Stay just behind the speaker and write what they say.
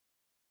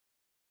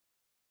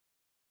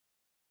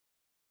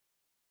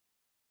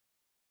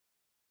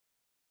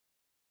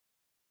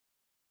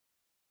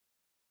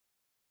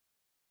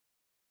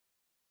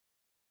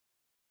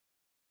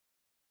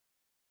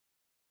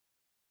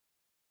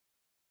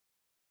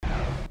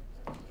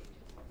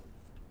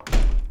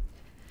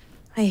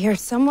I hear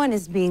someone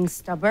is being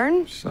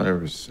stubborn.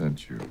 Cyrus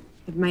sent you.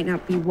 It might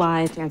not be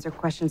wise to answer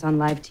questions on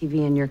live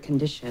TV in your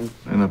condition.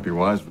 May not be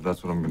wise, but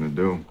that's what I'm gonna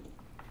do.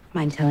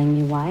 Mind telling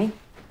me why?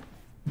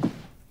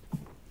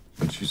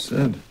 What you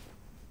said.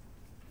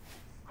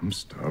 I'm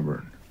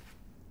stubborn.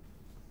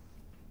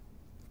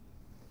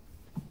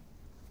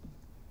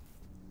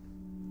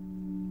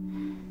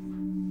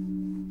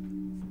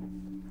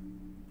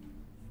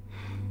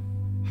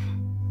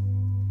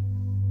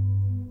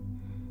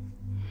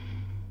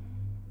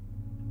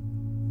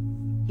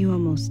 You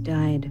almost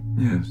died.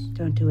 Yes.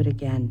 Don't do it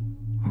again.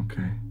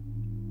 Okay.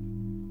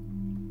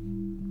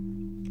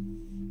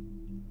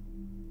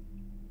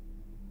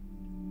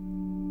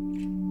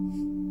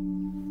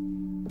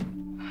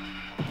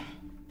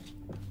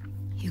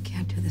 You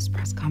can't do this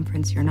press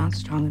conference. You're not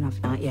strong enough,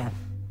 not yet.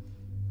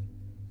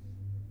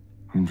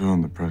 I'm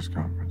doing the press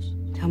conference.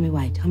 Tell me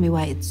why. Tell me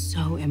why it's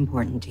so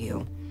important to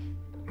you.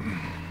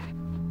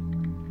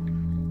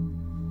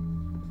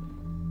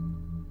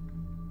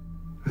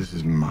 This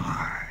is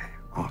my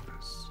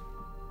office.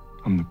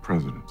 I'm the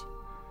president.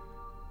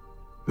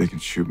 They can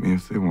shoot me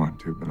if they want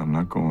to, but I'm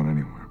not going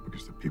anywhere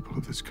because the people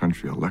of this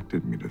country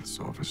elected me to this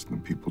office, and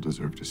the people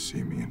deserve to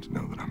see me and to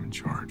know that I'm in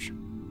charge.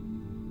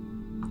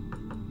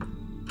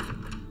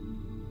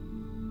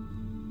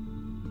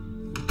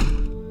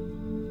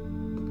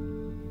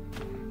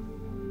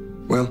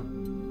 Well?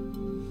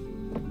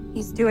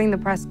 He's doing the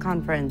press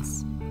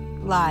conference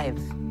live,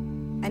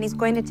 and he's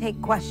going to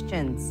take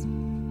questions.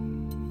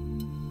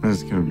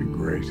 That's gonna be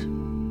great.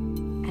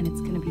 And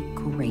it's gonna be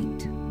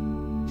great.